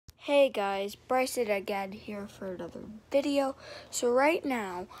Hey guys, Bryson again here for another video. So right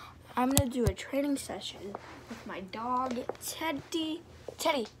now, I'm going to do a training session with my dog, Teddie.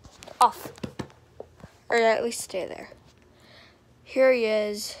 Teddie, off. Or at least stay there. Here he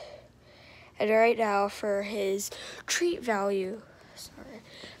is. And right now for his treat value,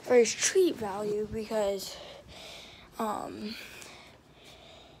 because I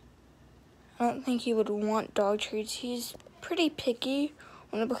don't think he would want dog treats. He's pretty picky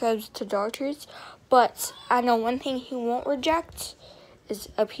when it comes to dog treats, but I know one thing he won't reject is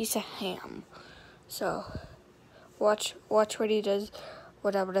a piece of ham. So watch what he does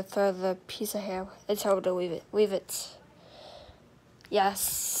when I'm gonna throw the piece of ham and tell him to leave it. Leave it.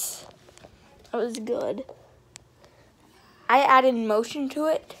 Yes. That was good. I added motion to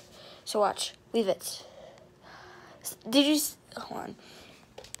it. So watch. Leave it. Hold on.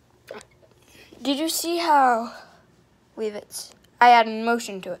 Did you see how, leave it, I added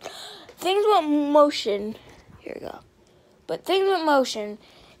motion to it. Things with motion, here we go. But things with motion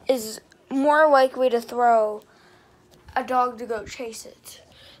is more likely to throw a dog to go chase it.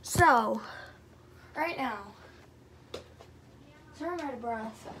 So, right now, sorry I'm out of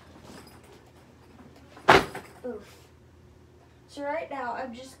breath. Oof. So right now,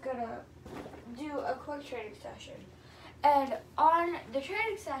 I'm just gonna do a quick training session. And on the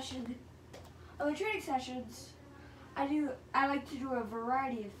training sessions, I like to do a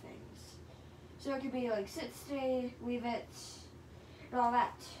variety of things. So it could be like sit, stay, leave it, and all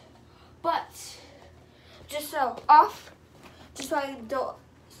that. But just so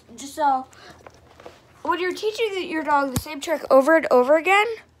when you're teaching your dog the same trick over and over again,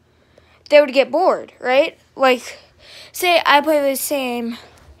 they would get bored, right? Like, say I play the same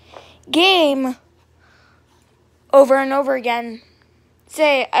game over and over again.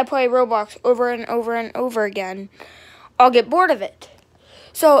 Say I play Roblox over and over and over again, I'll get bored of it.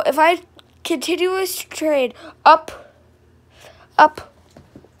 So if I continuously trade up, off,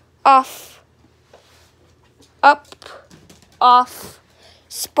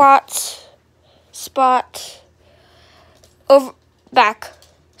 spot, over, back,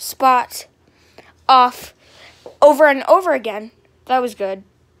 spot, off, over and over again, that was good.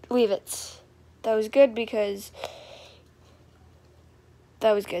 Leave it. That was good because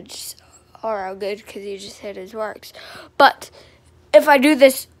that was good. Just all around good because he just hit his marks. But if I do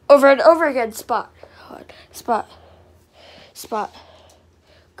this over and over again, spot,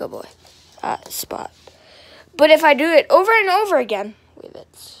 good boy, spot. But if I do it over and over again, leave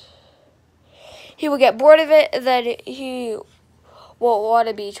it. He will get bored of it, and then he won't want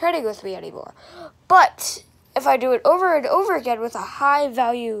to be training with me anymore. But if I do it over and over again with a high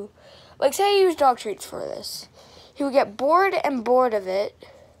value, like say I use dog treats for this, he would get bored of it.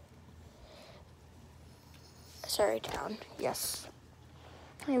 Sorry, town. Yes.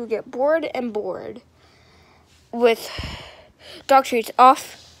 He would get bored with dog treats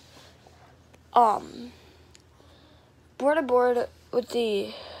off. Bored with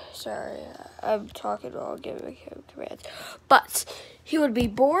the, sorry, I'm talking while giving him commands. But he would be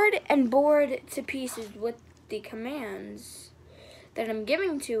bored to pieces with the commands that I'm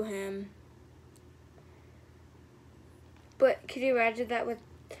giving to him. But can you imagine that with,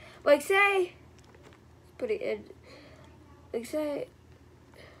 like say, put it in, like say,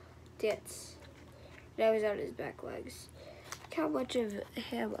 dance. Now he's on his back legs. Look how much of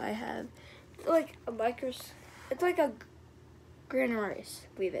him I have. It's like it's like a grain of rice.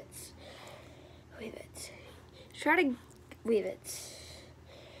 Leave it. Leave it. Try to leave it.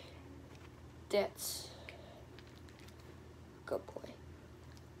 Dance. Good boy.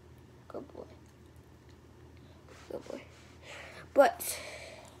 Good boy. Good boy. But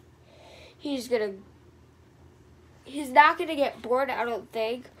he's not gonna get bored, I don't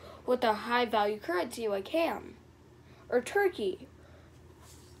think, with a high value currency like ham or turkey.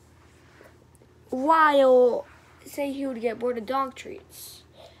 While say he would get bored of dog treats.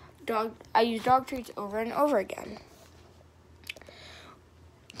 I use dog treats over and over again.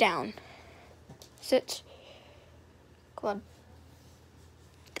 Down. Sit. Come on.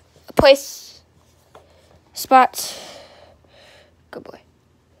 Place. Spot. Good boy.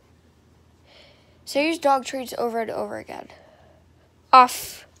 So use dog treats over and over again.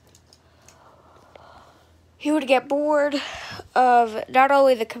 Off. He would get bored of not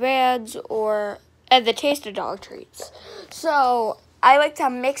only the commands and the taste of dog treats. So I like to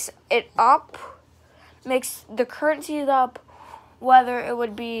mix it up, mix the currencies up, whether it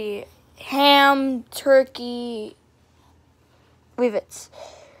would be ham, turkey, leave it,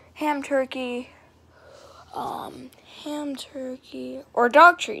 ham, turkey, or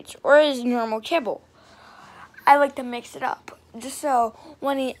dog treats, or his normal kibble. I like to mix it up. just so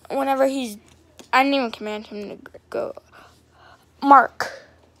whenever he's, I didn't even command him to go. Mark.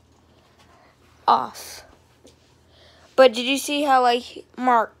 Off. But did you see how, like,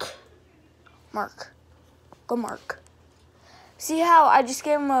 Mark. Go Mark. See how I just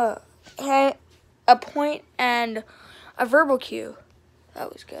gave him a point and a verbal cue.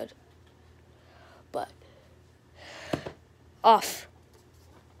 That was good. But off.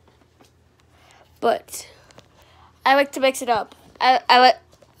 But I like to mix it up.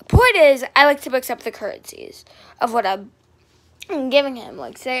 Point is, I like to mix up the currencies of what I'm giving him.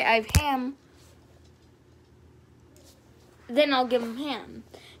 Like, say I have ham, then I'll give him ham.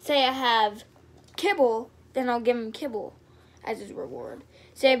 Say I have kibble, then I'll give him kibble as his reward.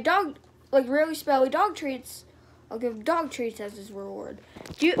 Say I have dog, like really smelly dog treats, I'll give him dog treats as his reward.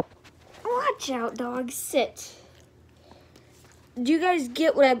 Watch out, dog, sit. Do you guys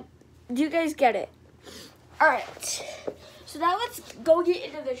get do you guys get it? Alright, so now let's go get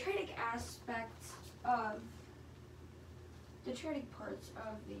into the trading aspects of, the trading parts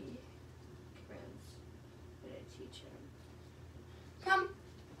of the commands that I teach him. Come,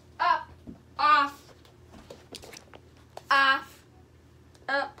 up, off, up,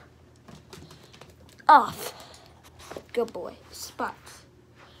 off. Good boy. Spot.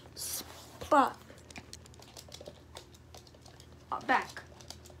 Back.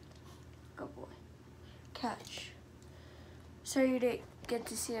 Good boy. Catch. So you didn't get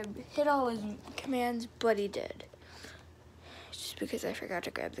to see him hit all his commands, but he did. Just because I forgot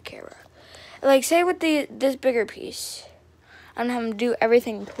to grab the camera. Like, say with this bigger piece, I'm gonna have him do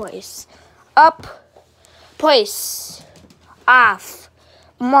everything twice. Up, place, off,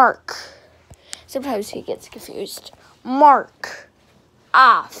 mark. Sometimes he gets confused. Mark,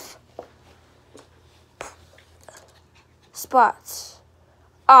 off, spots,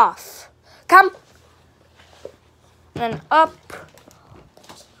 off. Come. Then up,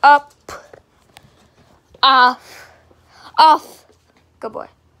 off. Good boy.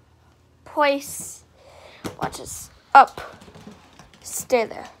 Place. Watch this. Up. Stay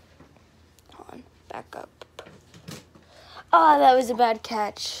there. Hold on. Back up. Oh, that was a bad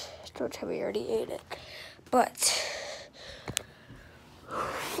catch. Don't tell me you already ate it. But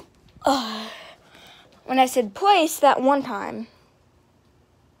when I said place that one time,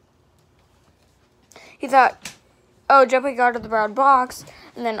 he thought, oh, jumping out of the brown box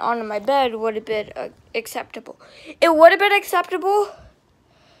and then onto my bed would have been acceptable. It would have been acceptable,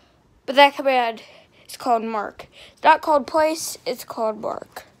 but that command is called mark. It's not called place, it's called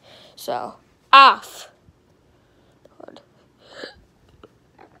mark. So, off.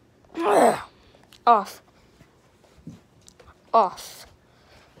 Off.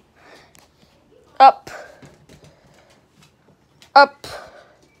 Up.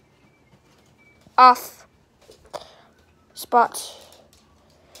 Off. Spot.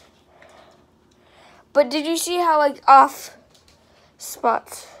 But did you see how, like, off,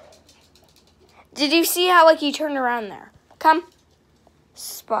 spot? Did you see how, like, he turned around there? Come.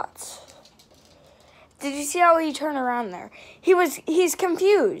 Spot. Did you see how he turned around there? He's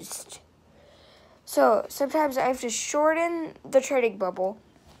confused. So sometimes I have to shorten the trading bubble,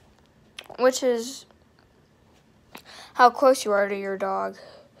 which is how close you are to your dog.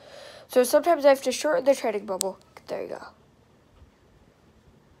 So sometimes I have to shorten the trading bubble. There you go.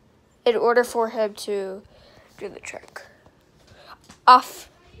 In order for him to do the trick. Off.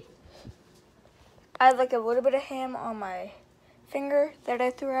 I had like a little bit of ham on my finger that I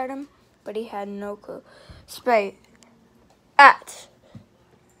threw at him, but he had no clue. Spay. At.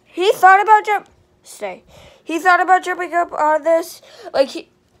 He thought about Stay. He thought about jumping up on this. Like,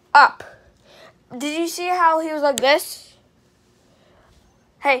 up. Did you see how he was like this?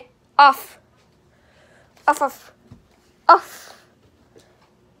 Hey, off. Off. Up.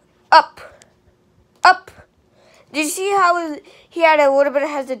 Did you see how he had a little bit of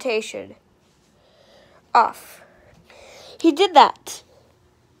hesitation? Off. He did that.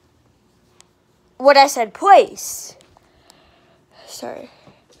 What I said, place. Sorry.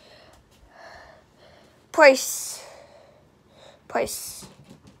 Place.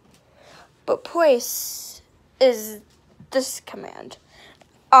 But place is this command.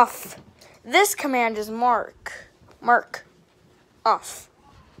 Off. This command is mark. Mark. Off.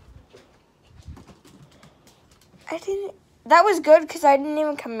 That was good because I didn't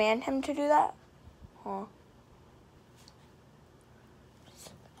even command him to do that. Oh.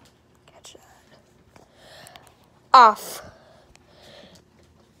 Catch that. Off.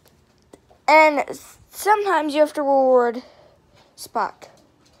 And sometimes you have to reward spot.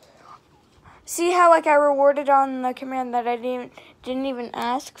 See how like I rewarded on the command that I didn't even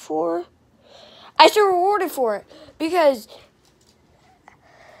ask for? I still rewarded for it because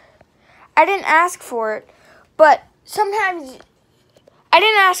I didn't ask for it, but sometimes I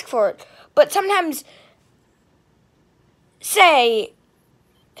didn't ask for it, but sometimes say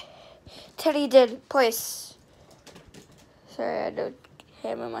Teddy did place. Sorry, I had a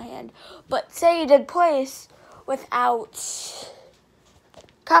hammer in my hand. But say he did place without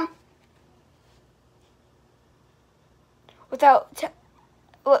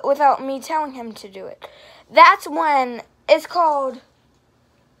without me telling him to do it. That's when it's called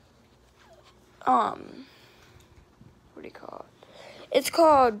what do you call it? It's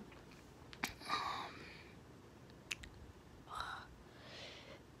called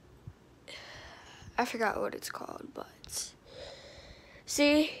I forgot what it's called, but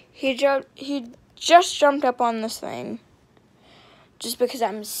see, he just jumped up on this thing just because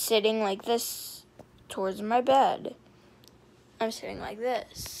I'm sitting like this towards my bed. I'm sitting like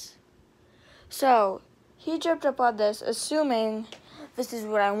this. So he jumped up on this, assuming this is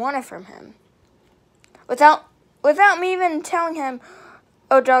what I wanted from him. Without me even telling him,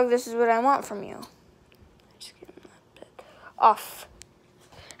 oh dog, this is what I want from you. Just get that bit off.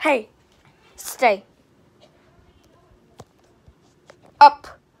 Hey, stay.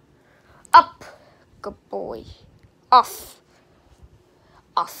 Up. Up. Good boy. Off.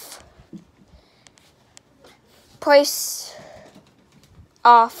 Off. Place.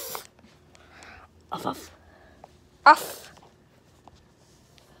 Off. Off, off. Off.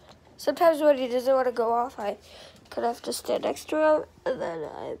 Sometimes when he doesn't want to go off, I could have to stand next to him, and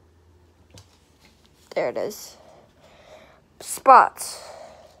then there it is. Spot.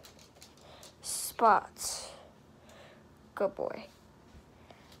 Spot. Good boy.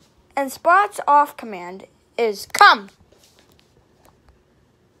 And Spot's off command is come.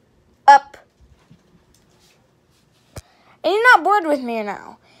 Up. And he's not bored with me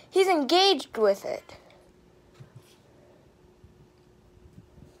now. He's engaged with it.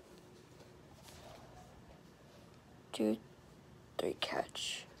 Two, three,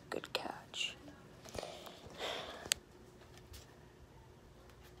 catch. Good catch.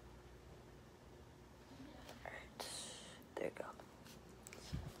 Alright, there you go.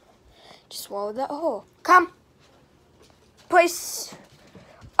 Just swallow that whole. Come. Place.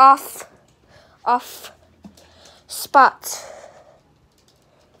 Off. Off. Spot.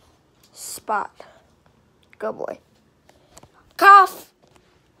 Spot. Good boy. Cough.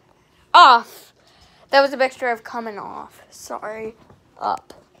 Off. That was a mixture of coming off. Sorry.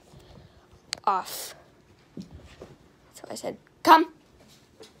 Up. Off. That's what I said. Come.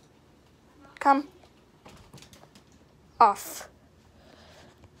 Come. Off.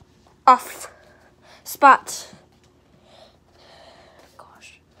 Off. Spot.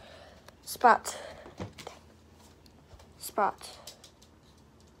 Gosh. Spot. Spot.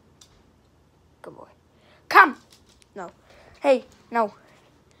 Good boy. Come. No. Hey, no.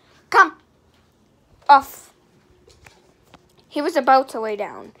 Come. Off. He was about to lay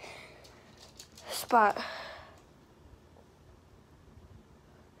down. Spot.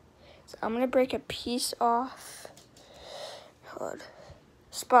 So I'm going to break a piece off. Hold on.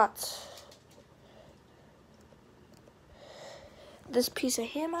 Spot. This piece of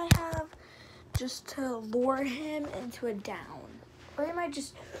ham I have just to lure him into a down. Or he might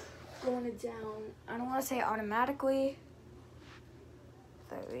just go in a down. I don't want to say automatically.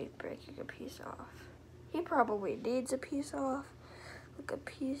 That we're breaking a piece off. He probably needs a piece off. Look, a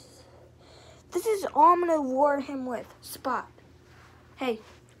piece. This is all I'm going to lure him with. Spot. Hey,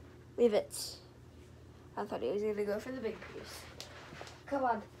 leave it. I thought he was going to go for the big piece. Come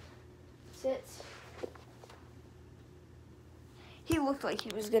on. Sit. He looked like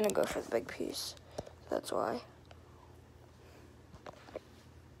he was going to go for the big piece. That's why.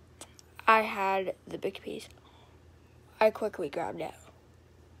 I had the big piece. I quickly grabbed it.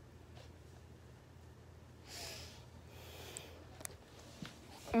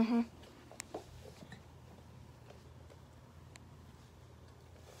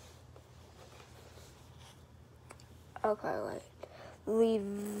 Okay, wait.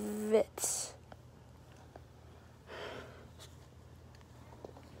 Leave it.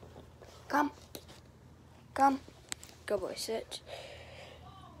 Come. Come. Good boy, sit.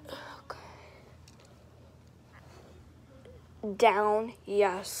 Okay. Down,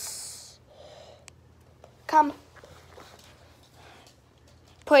 yes. Come.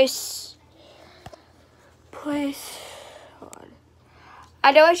 Place. Place. Hold on.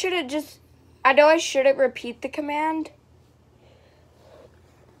 I know I shouldn't repeat the command.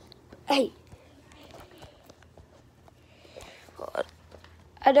 Hey. Hold on.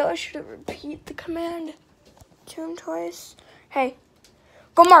 I know I shouldn't repeat the command to him twice. Hey.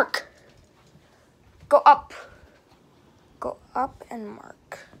 Go mark. Go up. Go up and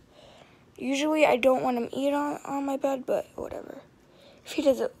mark. Usually I don't want him eat on my bed, but whatever. If he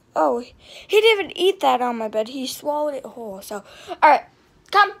doesn't, oh, he didn't even eat that on my bed. He swallowed it whole. So, all right,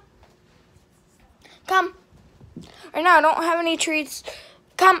 come. Come. Right now I don't have any treats.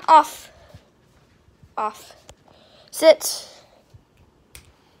 Come off. Off. Sit.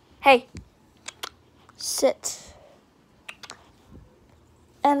 Hey. Sit.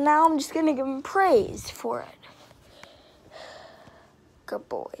 And now I'm just gonna give him praise for it. Good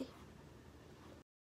boy.